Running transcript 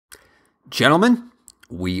Gentlemen,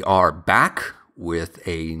 we are back with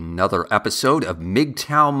another episode of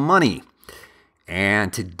MGTOW Money.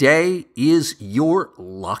 And today is your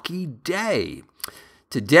lucky day.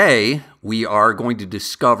 Today, we are going to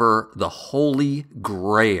discover the Holy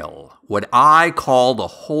Grail, what I call the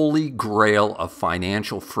Holy Grail of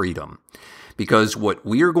financial freedom. Because what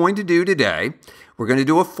we are going to do today, we're going to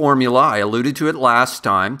do a formula. I alluded to it last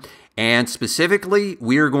time. And specifically,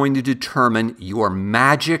 we are going to determine your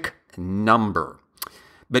magic number.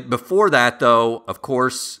 But before that, though, of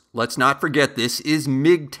course, let's not forget this is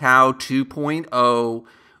MGTOW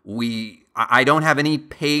 2.0. I don't have any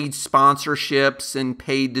paid sponsorships and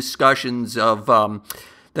paid discussions of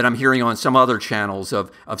that I'm hearing on some other channels of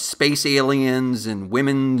space aliens and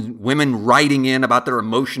women writing in about their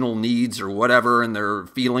emotional needs or whatever and their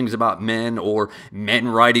feelings about men, or men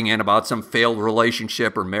writing in about some failed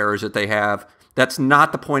relationship or marriage that they have. That's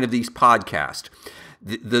not the point of these podcasts.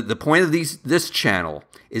 The point of this channel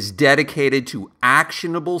is dedicated to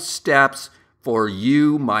actionable steps for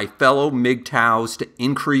you, my fellow MGTOWs, to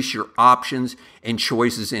increase your options and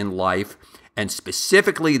choices in life. And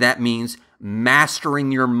specifically, that means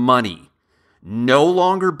mastering your money. No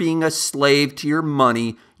longer being a slave to your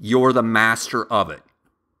money, you're the master of it.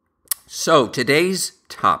 So today's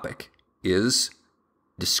topic is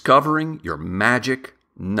discovering your magic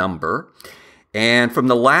number. And from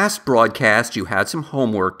the last broadcast, you had some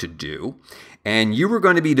homework to do, and you were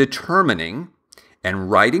going to be determining and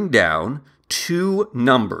writing down two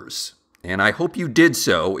numbers. And I hope you did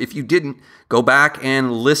so. If you didn't, go back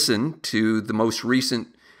and listen to the most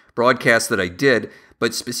recent broadcast that I did.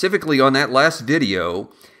 But specifically on that last video,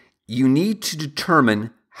 you need to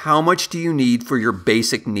determine how much do you need for your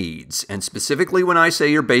basic needs. And specifically when I say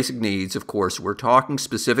your basic needs, of course, we're talking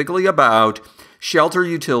specifically about shelter,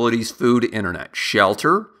 utilities, food, internet.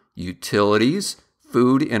 Shelter, utilities,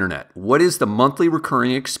 food, internet. What is the monthly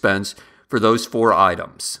recurring expense for those four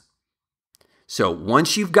items? So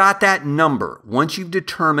once you've got that number, once you've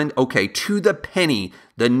determined, okay, to the penny,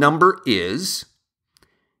 the number is,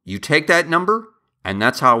 you take that number, and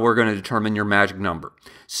that's how we're going to determine your magic number.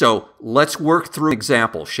 So let's work through an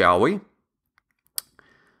example, shall we?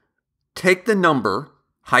 Take the number,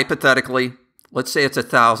 hypothetically, let's say it's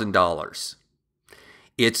 $1,000.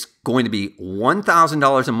 It's going to be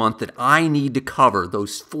 $1,000 a month that I need to cover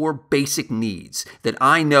those four basic needs, that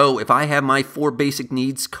I know if I have my four basic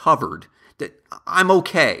needs covered, that I'm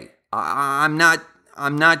okay. I'm not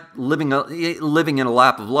living in a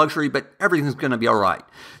lap of luxury, but everything's going to be all right.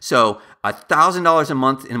 So $1,000 a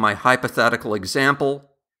month in my hypothetical example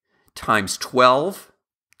times 12,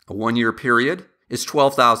 a 1-year period, is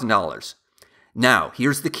 $12,000. Now,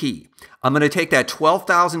 here's the key. I'm going to take that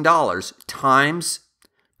 $12,000 times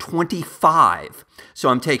 25. So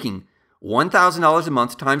I'm taking $1,000 a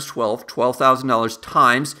month times 12, $12,000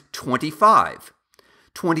 times 25.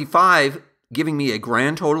 25 giving me a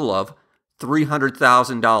grand total of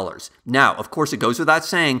 $300,000. Now, of course, it goes without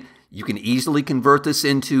saying, you can easily convert this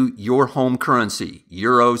into your home currency.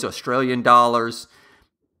 Euros, Australian dollars,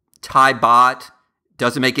 Thai baht,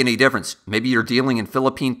 doesn't make any difference. Maybe you're dealing in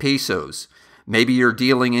Philippine pesos. Maybe you're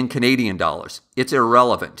dealing in Canadian dollars. It's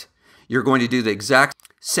irrelevant. You're going to do the exact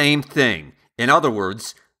same thing. In other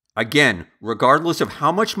words, again, regardless of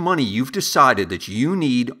how much money you've decided that you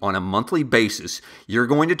need on a monthly basis, you're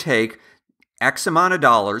going to take X amount of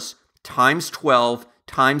dollars times 12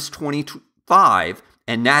 times 25,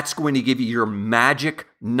 and that's going to give you your magic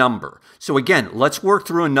number. So again, let's work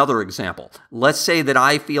through another example. Let's say that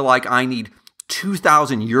I feel like I need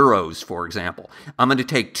 2,000 euros, for example. I'm going to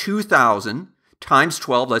take 2,000 times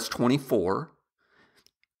 12, that's 24,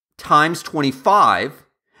 times 25,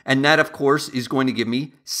 and that, of course, is going to give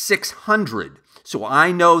me 600. So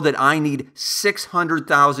I know that I need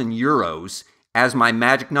 600,000 euros as my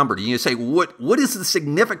magic number. You say, what is the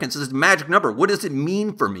significance of this magic number? What does it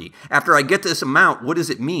mean for me? After I get this amount, what does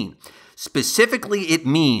it mean? Specifically, it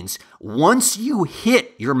means once you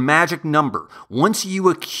hit your magic number, once you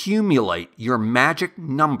accumulate your magic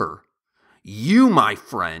number, you, my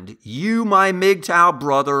friend, you, my MGTOW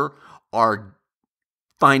brother, are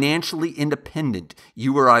financially independent.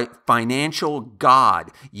 You are a financial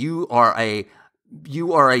god. You are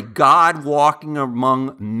a god walking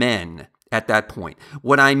among men at that point.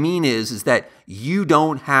 What I mean is that you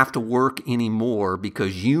don't have to work anymore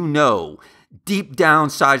because you know deep down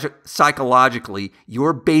psychologically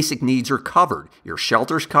your basic needs are covered. Your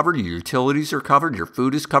shelter's covered, your utilities are covered, your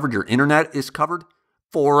food is covered, your internet is covered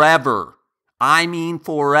forever. I mean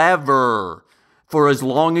forever. For as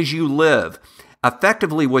long as you live.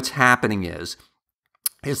 Effectively, what's happening is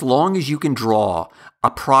as long as you can draw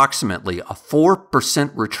approximately a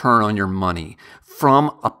 4% return on your money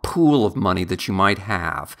from a pool of money that you might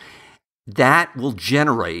have, that will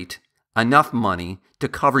generate enough money to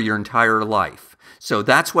cover your entire life. So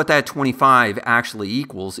that's what that 25 actually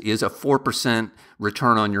equals, is a 4%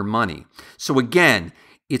 return on your money. So again,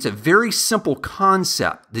 it's a very simple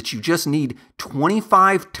concept that you just need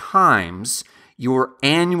 25 times your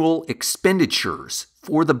annual expenditures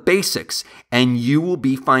for the basics, and you will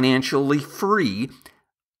be financially free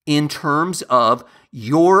in terms of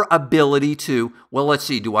your ability to, well, let's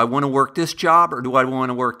see, do I want to work this job or do I want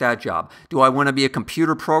to work that job? Do I want to be a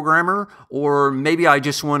computer programmer, or maybe I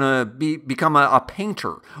just want to become a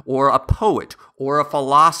painter or a poet or a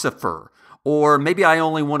philosopher? Or maybe I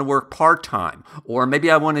only want to work part-time, or maybe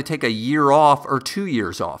I want to take a year off or 2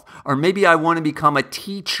 years off, or maybe I want to become a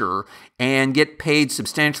teacher and get paid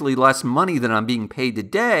substantially less money than I'm being paid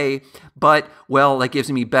today, but, well, that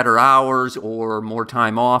gives me better hours or more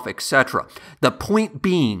time off, etc. The point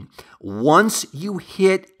being, once you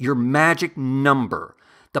hit your magic number,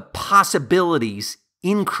 the possibilities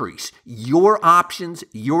increase. Your options,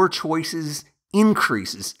 your choices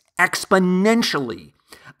increases exponentially.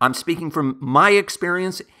 I'm speaking from my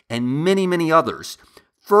experience and many, many others.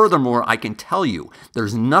 Furthermore, I can tell you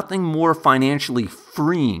there's nothing more financially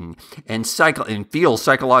freeing and feel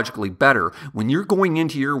psychologically better when you're going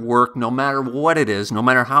into your work, no matter what it is, no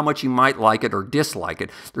matter how much you might like it or dislike it.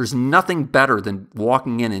 There's nothing better than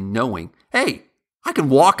walking in and knowing, hey, I can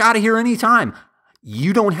walk out of here anytime.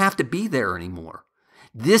 You don't have to be there anymore.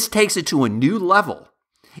 This takes it to a new level.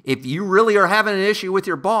 If you really are having an issue with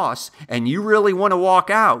your boss and you really want to walk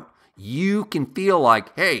out, you can feel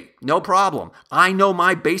like, hey, no problem. I know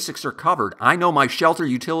my basics are covered. I know my shelter,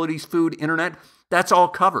 utilities, food, internet, that's all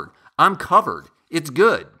covered. I'm covered. It's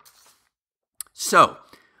good. So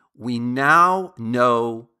we now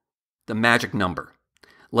know the magic number.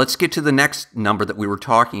 Let's get to the next number that we were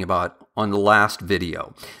talking about on the last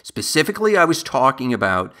video. Specifically, I was talking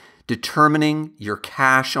about determining your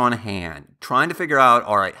cash on hand, trying to figure out,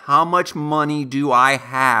 all right, how much money do I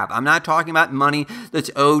have? I'm not talking about money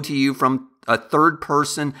that's owed to you from a third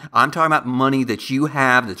person. I'm talking about money that you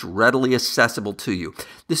have that's readily accessible to you.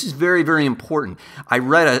 This is very, very important. I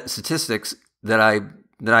read a statistics that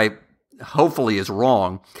I hopefully is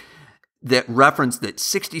wrong, that referenced that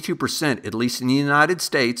 62%, at least in the United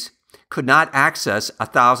States, could not access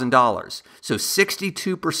 $1,000. So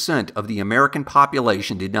 62% of the American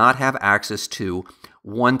population did not have access to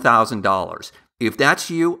 $1,000. If that's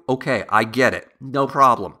you, okay, I get it. No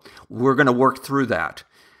problem. We're going to work through that.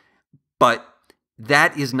 But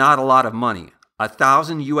that is not a lot of money.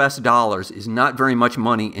 $1,000 is not very much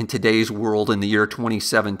money in today's world in the year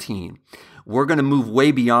 2017. We're going to move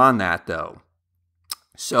way beyond that, though.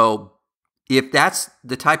 So if that's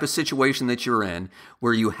the type of situation that you're in,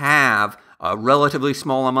 where you have a relatively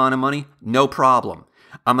small amount of money, no problem.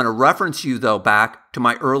 I'm going to reference you, though, back to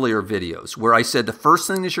my earlier videos where I said the first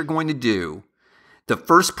thing that you're going to do, the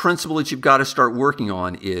first principle that you've got to start working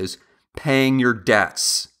on is paying your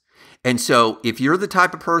debts. And so if you're the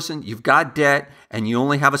type of person, you've got debt and you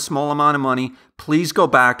only have a small amount of money, please go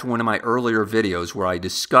back to one of my earlier videos where I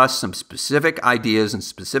discuss some specific ideas and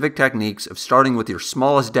specific techniques of starting with your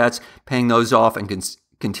smallest debts, paying those off, and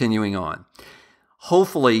continuing on.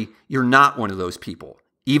 Hopefully, you're not one of those people.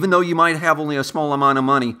 Even though you might have only a small amount of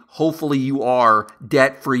money, hopefully you are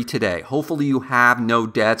debt-free today. Hopefully you have no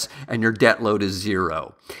debts and your debt load is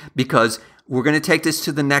zero. Because we're going to take this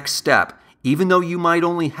to the next step. Even though you might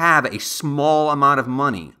only have a small amount of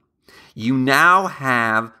money, you now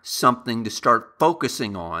have something to start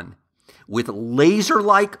focusing on with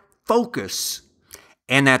laser-like focus.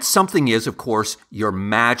 And that something is, of course, your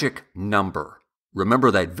magic number. Remember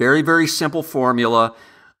that very, very simple formula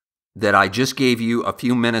that I just gave you a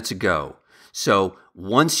few minutes ago. So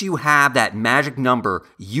once you have that magic number,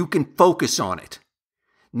 you can focus on it.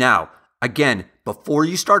 Now, again, before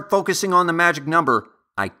you start focusing on the magic number,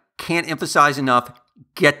 I can't emphasize enough,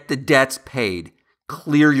 get the debts paid.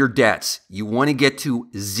 Clear your debts. You want to get to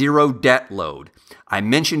zero debt load. I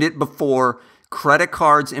mentioned it before, credit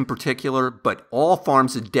cards in particular, but all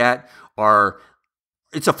forms of debt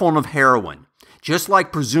it's a form of heroin. Just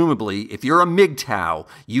like presumably, if you're a MGTOW,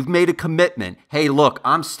 you've made a commitment, hey, look,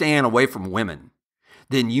 I'm staying away from women.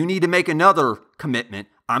 Then you need to make another commitment,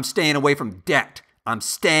 I'm staying away from debt. I'm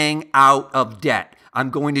staying out of debt.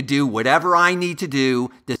 I'm going to do whatever I need to do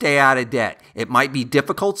to stay out of debt. It might be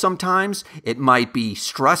difficult sometimes. It might be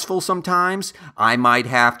stressful sometimes. I might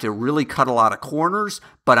have to really cut a lot of corners,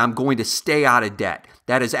 but I'm going to stay out of debt.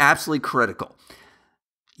 That is absolutely critical.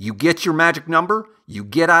 You get your magic number, you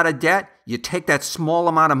get out of debt, you take that small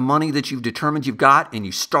amount of money that you've determined you've got and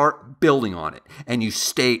you start building on it. And you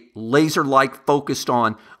stay laser-like focused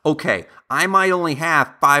on, okay, I might only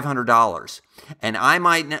have $500 and I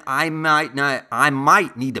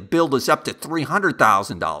might need to build this up to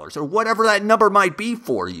 $300,000 or whatever that number might be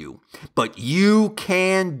for you. But you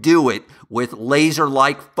can do it with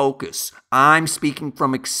laser-like focus. I'm speaking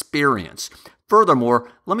from experience. Furthermore,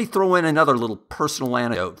 let me throw in another little personal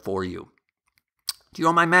anecdote for you. Do you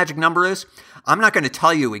know what my magic number is? I'm not going to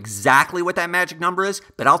tell you exactly what that magic number is,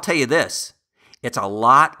 but I'll tell you this. It's a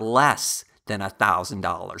lot less than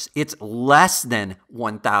 $1,000. It's less than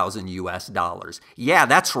 1,000 US dollars. Yeah,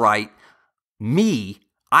 that's right.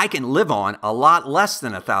 I can live on a lot less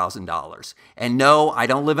than $1,000. And no, I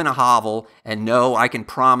don't live in a hovel. And no, I can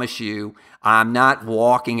promise you, I'm not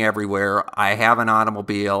walking everywhere. I have an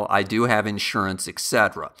automobile. I do have insurance,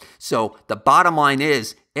 etc. So the bottom line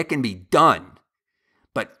is, it can be done.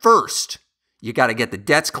 But first, you got to get the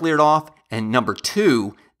debts cleared off. And number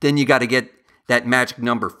two, then you got to get that magic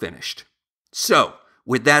number finished. So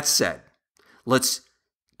with that said, let's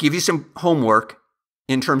give you some homework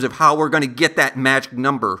in terms of how we're going to get that magic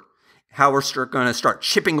number, how we're going to start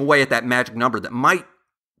chipping away at that magic number that might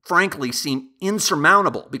frankly seem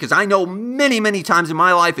insurmountable, because I know many, many times in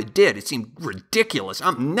my life it did. It seemed ridiculous.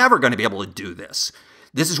 I'm never going to be able to do this.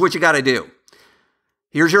 This is what you got to do.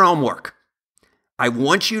 Here's your homework. I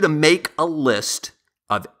want you to make a list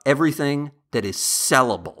of everything that is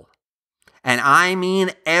sellable. And I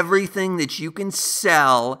mean everything that you can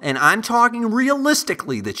sell, and I'm talking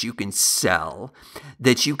realistically that you can sell,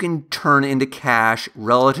 that you can turn into cash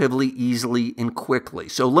relatively easily and quickly.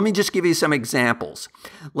 So let me just give you some examples.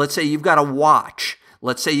 Let's say you've got a watch.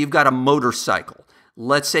 Let's say you've got a motorcycle.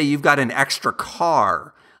 Let's say you've got an extra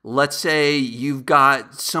car. Let's say you've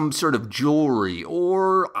got some sort of jewelry,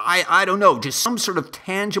 or I don't know, just some sort of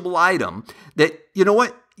tangible item that, you know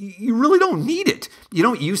what, you really don't need it. You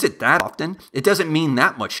don't use it that often. It doesn't mean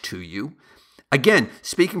that much to you. Again,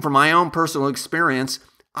 speaking from my own personal experience,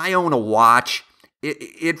 I own a watch.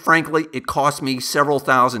 Frankly, it cost me several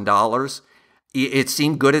 $1,000s. It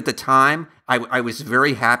seemed good at the time. I was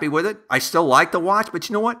very happy with it. I still like the watch, but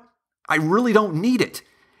you know what? I really don't need it.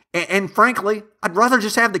 And frankly, I'd rather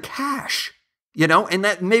just have the cash, you know, and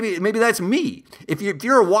that maybe that's me. If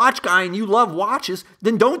you're a watch guy and you love watches,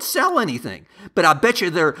 then don't sell anything. But I'll bet you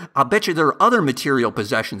there are other material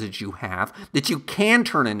possessions that you have that you can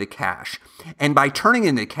turn into cash. And by turning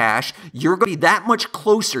into cash, you're going to be that much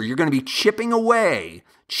closer. You're going to be chipping away,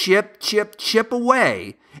 chip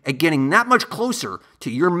away at getting that much closer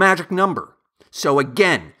to your magic number. So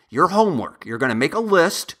again, your homework, you're going to make a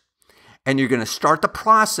list. And you're going to start the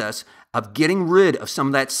process of getting rid of some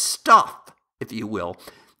of that stuff, if you will,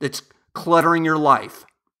 that's cluttering your life.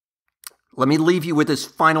 Let me leave you with this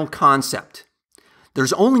final concept.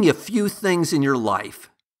 There's only a few things in your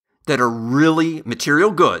life that are really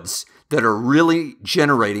material goods that are really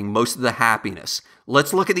generating most of the happiness.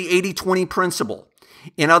 Let's look at the 80-20 principle.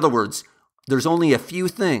 In other words, there's only a few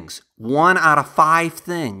things, 1 out of 5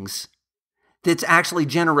 things, that's actually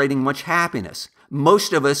generating much happiness.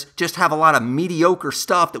 Most of us just have a lot of mediocre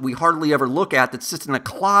stuff that we hardly ever look at that sits in a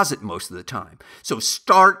closet most of the time. So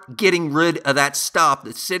start getting rid of that stuff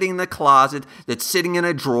that's sitting in the closet, that's sitting in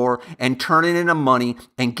a drawer, and turn it into money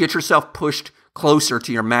and get yourself pushed closer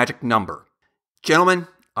to your magic number. Gentlemen,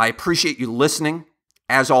 I appreciate you listening.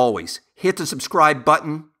 As always, hit the subscribe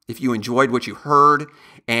button if you enjoyed what you heard.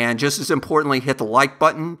 And just as importantly, hit the like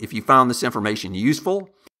button if you found this information useful.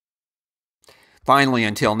 Finally,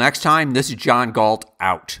 until next time, this is John Galt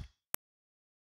out.